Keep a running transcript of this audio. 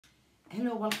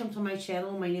Hello, welcome to my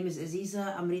channel. My name is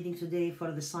Aziza. I'm reading today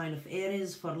for the sign of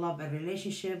Aries for love and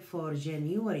relationship for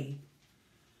January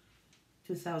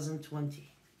 2020.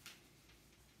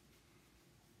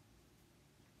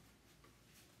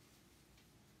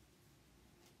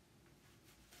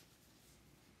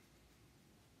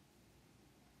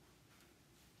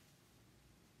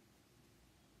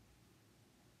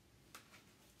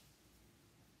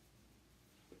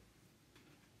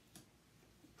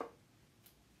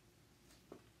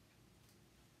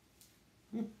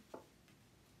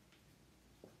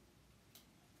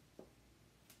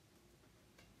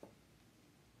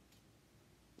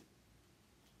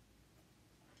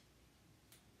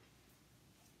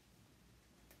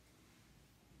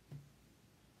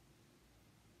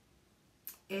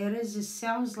 Aries, it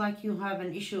sounds like you have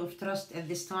an issue of trust at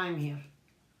this time here.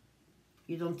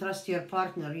 You don't trust your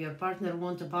partner. Your partner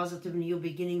wants a positive new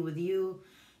beginning with you,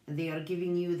 and they are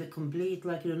giving you the complete,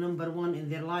 like the number one in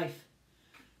their life.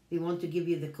 They want to give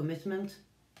you the commitment.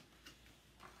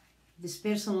 This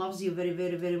person loves you very,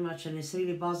 very, very much, and it's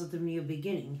really positive new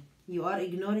beginning. You are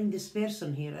ignoring this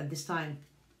person here at this time.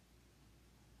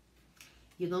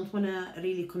 You don't want to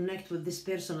really connect with this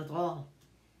person at all.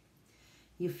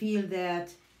 You feel that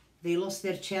they lost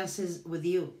their chances with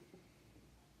you.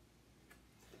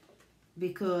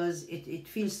 Because it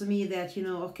feels to me that,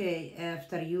 okay,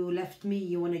 after you left me,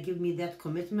 you want to give me that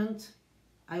commitment.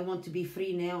 I want to be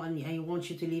free now, and I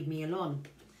want you to leave me alone.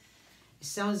 It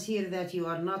sounds here that you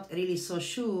are not really so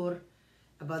sure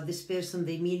about this person,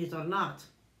 they mean it or not.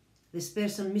 This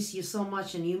person miss you so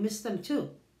much, and you miss them too.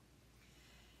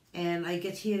 And I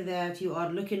get here that you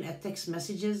are looking at text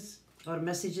messages or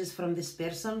messages from this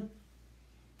person.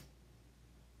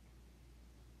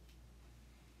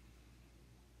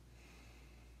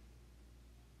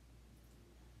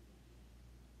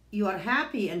 You are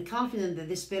happy and confident that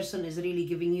this person is really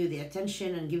giving you the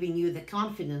attention and giving you the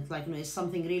confidence, like, it's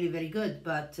something really very good,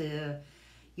 but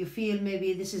you feel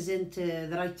maybe this isn't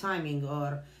the right timing,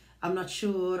 or I'm not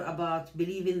sure about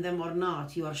believing them or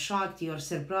not. You are shocked, you are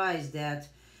surprised that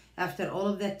after all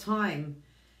of that time,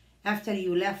 after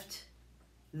you left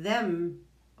them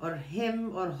or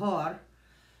him or her,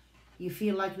 you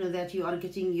feel like that you are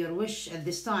getting your wish at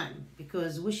this time,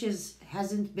 because wishes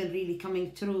hasn't been really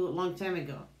coming true a long time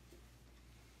ago.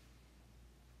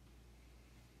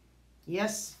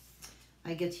 Yes,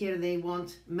 I get here they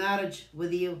want marriage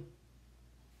with you.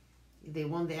 They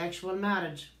want the actual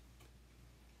marriage.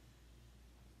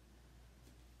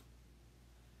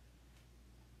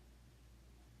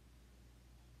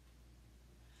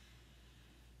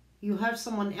 You have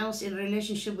someone else in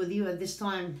relationship with you at this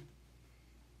time.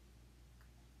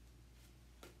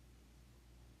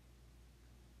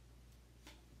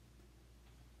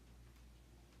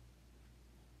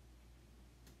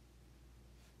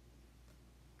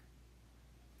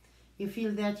 You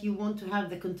feel that you want to have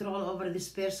the control over this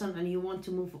person, and you want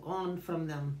to move on from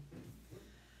them.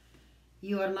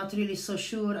 You are not really so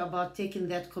sure about taking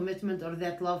that commitment or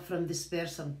that love from this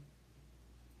person.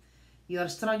 You are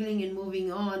struggling in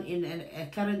moving on in a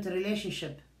current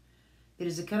relationship. There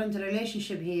is a current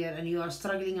relationship here, and you are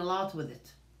struggling a lot with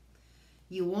it.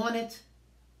 You want it,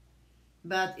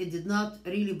 but it did not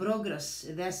really progress.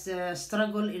 That's the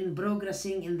struggle in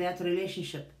progressing in that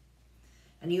relationship.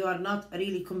 And you are not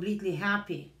really completely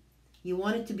happy. You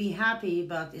want it to be happy,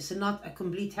 but it's not a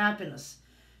complete happiness.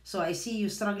 So I see you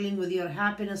struggling with your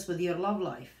happiness, with your love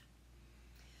life.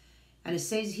 And it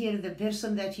says here, the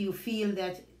person that you feel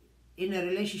that in a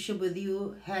relationship with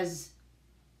you has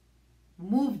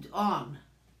moved on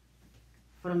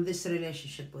from this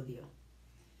relationship with you.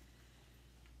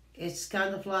 It's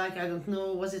kind of like, I don't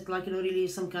know, was it like, really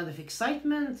some kind of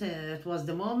excitement? It was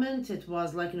the moment. It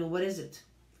was like, what is it?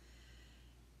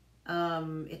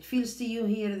 It feels to you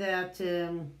here that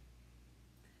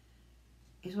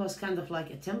it was kind of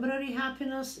like a temporary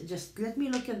happiness. Just let me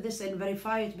look at this and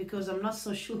verify it, because I'm not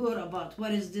so sure about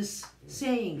what is this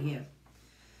saying here.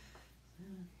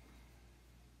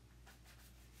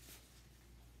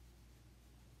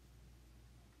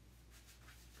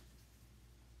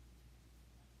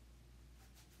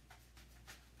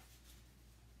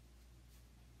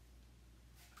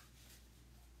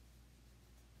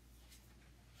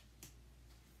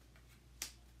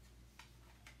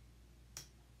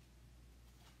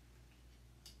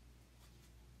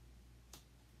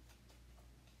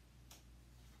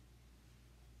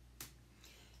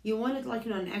 You wanted like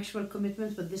an actual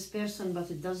commitment with this person,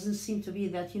 but it doesn't seem to be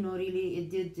that really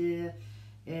it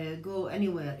did go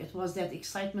anywhere. It was that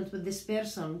excitement with this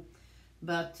person,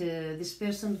 but this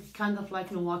person kind of like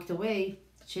walked away,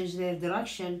 changed their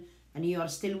direction, and you are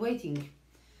still waiting.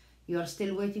 You are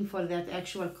still waiting for that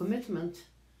actual commitment,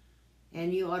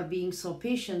 and you are being so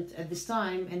patient at this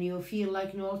time, and you feel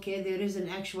like, no, okay, there is an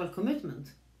actual commitment.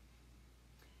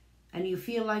 And you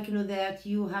feel like, that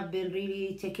you have been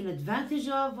really taken advantage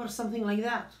of or something like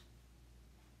that.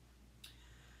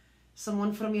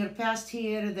 Someone from your past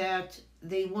here that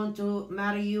they want to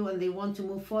marry you and they want to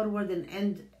move forward and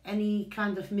end any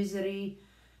kind of misery,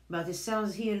 but it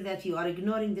sounds here that you are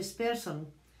ignoring this person,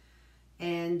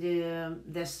 and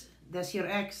that's your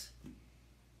ex.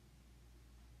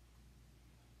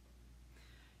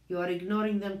 You are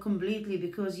ignoring them completely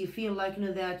because you feel like,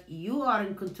 that you are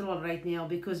in control right now,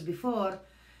 because before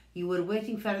you were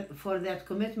waiting for that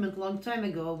commitment long time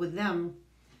ago with them,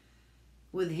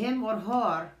 with him or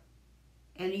her,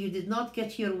 and you did not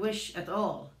get your wish at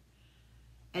all.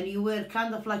 And you were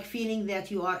kind of like feeling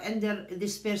that you are under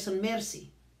this person's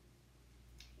mercy.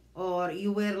 Or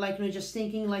you were like, just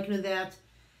thinking like, that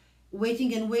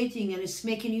waiting and waiting, and it's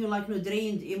making you like,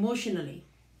 drained emotionally.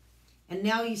 And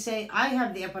now you say, I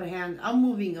have the upper hand, I'm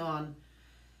moving on.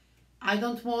 I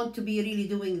don't want to be really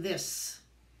doing this.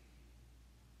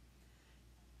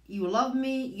 You love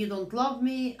me, you don't love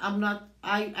me,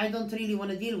 I don't really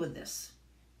want to deal with this.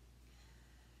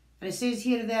 And it says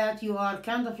here that you are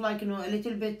kind of like, a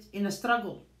little bit in a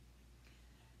struggle,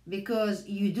 because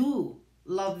you do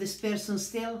love this person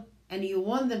still, and you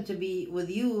want them to be with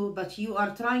you, but you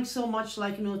are trying so much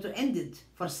like, to end it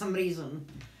for some reason.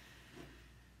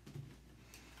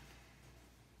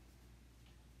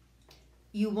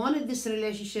 You wanted this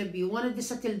relationship, you wanted to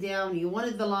settle down, you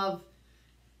wanted the love,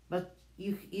 but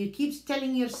you keep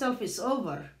telling yourself it's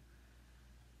over,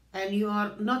 and you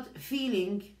are not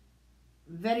feeling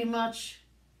very much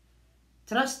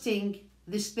trusting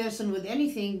this person with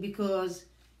anything, because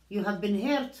you have been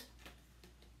hurt.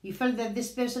 You felt that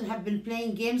this person had been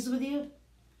playing games with you,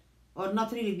 or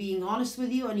not really being honest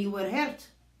with you, and you were hurt.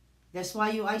 That's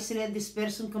why you isolate this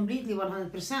person completely,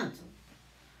 100%.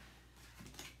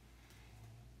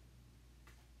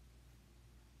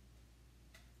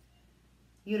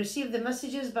 You receive the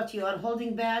messages, but you are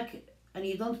holding back, and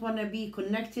you don't want to be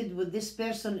connected with this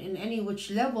person in any which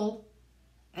level,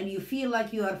 and you feel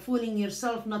like you are fooling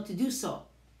yourself not to do so,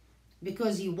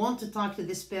 because you want to talk to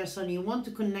this person, you want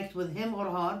to connect with him or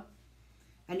her,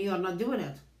 and you are not doing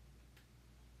it.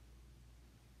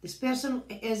 This person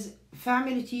is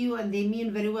family to you, and they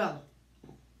mean very well.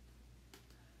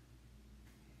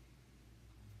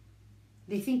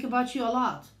 They think about you a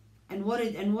lot, and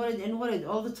worried and worried and worried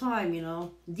all the time,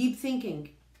 deep thinking.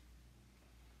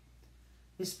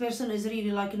 This person is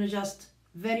really like, just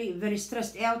very, very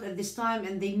stressed out at this time,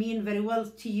 and they mean very well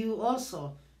to you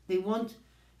also. They want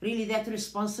really that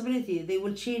responsibility. They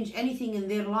will change anything in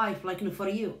their life, like, for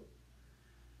you.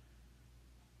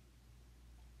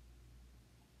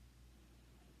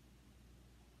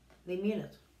 They mean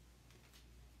it.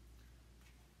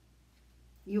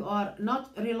 You are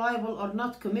not reliable or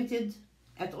not committed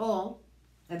at all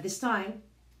at this time.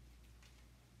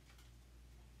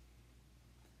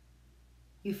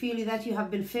 You feel that you have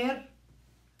been fair,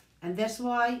 and that's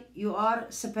why you are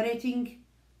separating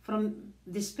from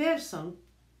this person.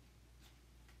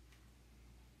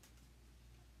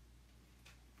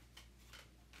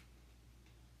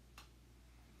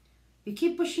 You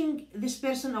keep pushing this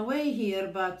person away here,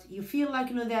 but you feel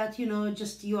like, that,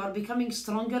 just you are becoming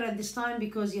stronger at this time,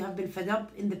 because you have been fed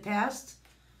up in the past,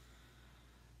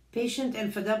 patient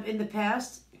and fed up in the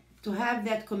past, to have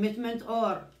that commitment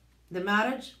or the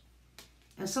marriage,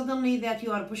 and suddenly that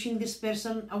you are pushing this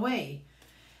person away.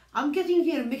 I'm getting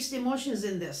here mixed emotions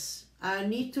in this. I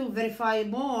need to verify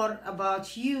more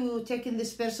about you taking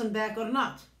this person back or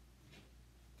not.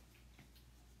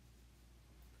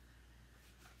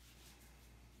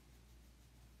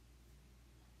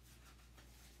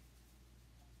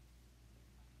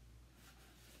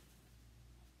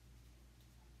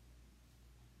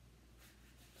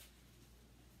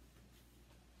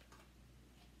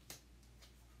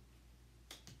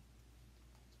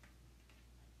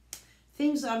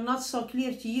 Things are not so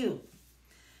clear to you,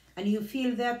 and you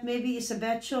feel that maybe it's a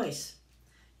bad choice.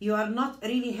 You are not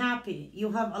really happy.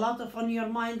 You have a lot on your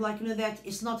mind, like, that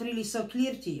it's not really so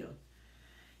clear to you.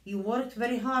 You worked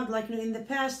very hard, like, in the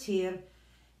past here,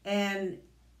 and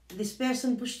this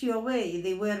person pushed you away.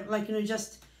 They were like,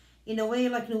 just in a way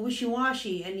like,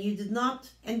 wishy-washy, and you did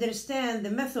not understand the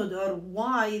method or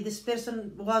why this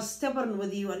person was stubborn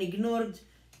with you and ignored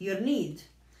your need.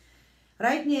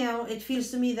 Right now, it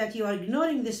feels to me that you are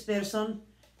ignoring this person,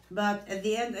 but at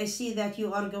the end, I see that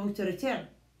you are going to return.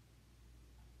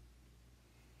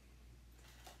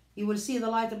 You will see the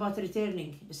light about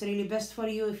returning. It's really best for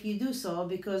you if you do so,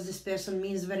 because this person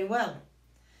means very well.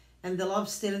 and the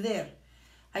love's still there.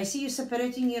 I see you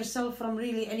separating yourself from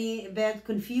really any bad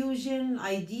confusion,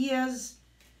 ideas,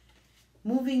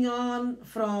 moving on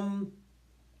from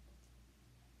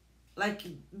like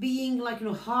being like, you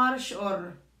know, harsh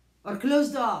or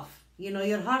closed off. You know,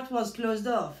 your heart was closed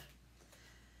off.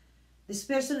 This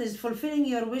person is fulfilling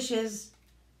your wishes,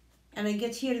 and I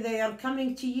get here they are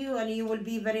coming to you and you will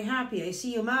be very happy. I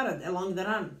see you married along the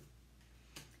run.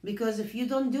 Because if you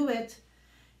don't do it,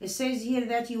 it says here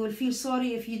that you will feel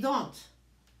sorry if you don't.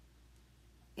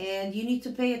 And you need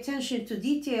to pay attention to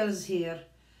details here,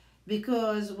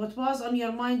 because what was on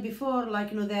your mind before,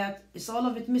 like, you know, that it's all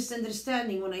of it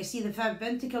misunderstanding. When I see the 5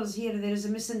 Pentacles here, there is a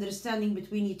misunderstanding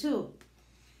between you two.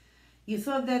 You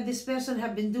thought that this person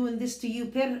had been doing this to you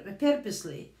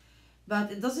purposely,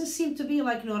 but it doesn't seem to be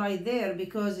like, you know, right there,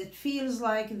 because it feels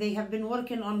like they have been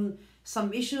working on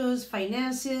some issues,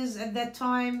 finances at that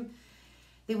time.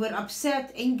 They were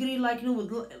upset, angry, like, you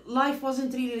know, life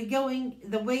wasn't really going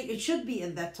the way it should be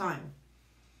at that time.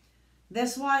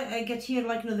 That's why I get here,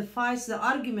 like, you know, the fights, the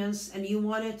arguments, and you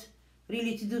wanted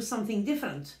really to do something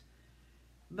different.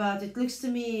 But it looks to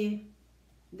me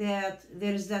that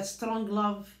there is that strong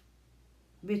love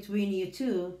between you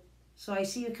two. So I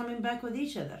see you coming back with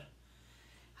each other.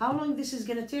 How long this is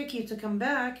going to take you to come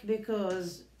back,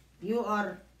 because you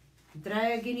are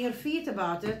dragging your feet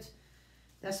about it.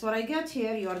 That's what I get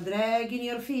here. You are dragging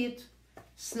your feet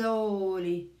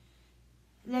slowly.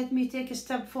 Let me take a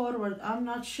step forward. I'm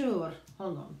not sure.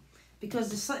 Hold on. Because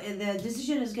the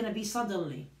decision is going to be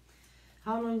suddenly.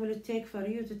 How long will it take for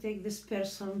you to take this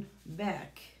person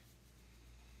back?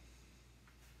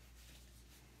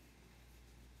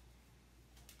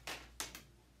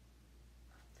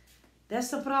 That's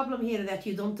the problem here, that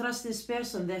you don't trust this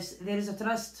person. There is a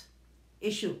trust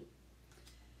issue.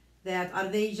 That are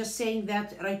they just saying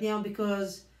that right now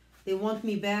because they want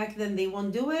me back, then they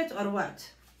won't do it, or what?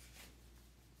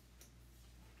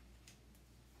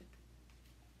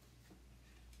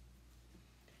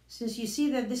 Since you see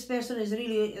that this person is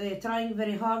really trying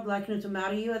very hard, like, you know, to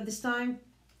marry you at this time.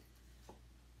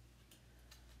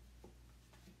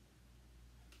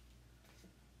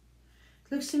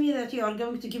 It looks to me that you are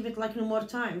going to give it, like, no more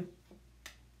time.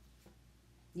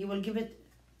 You will give it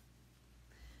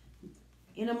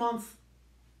in a month.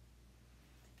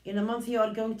 In a month you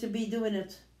are going to be doing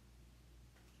it.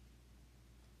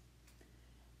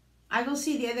 I don't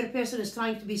see the other person is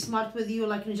trying to be smart with you,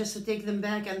 like, just to take them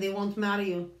back, and they won't marry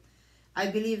you. I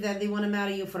believe that they want to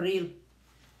marry you for real.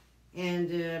 And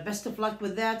best of luck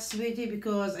with that, sweetie,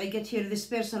 because I get here this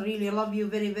person really love you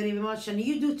very, very much, and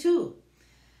you do too.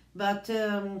 But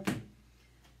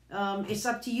it's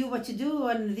up to you what to do,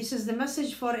 and this is the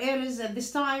message for Aries at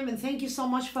this time. And thank you so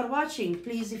much for watching.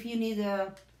 Please, if you need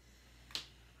a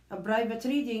private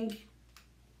reading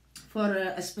for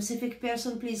a specific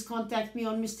person, please contact me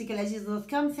on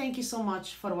mysticalaziza.com. Thank you so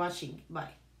much for watching. Bye.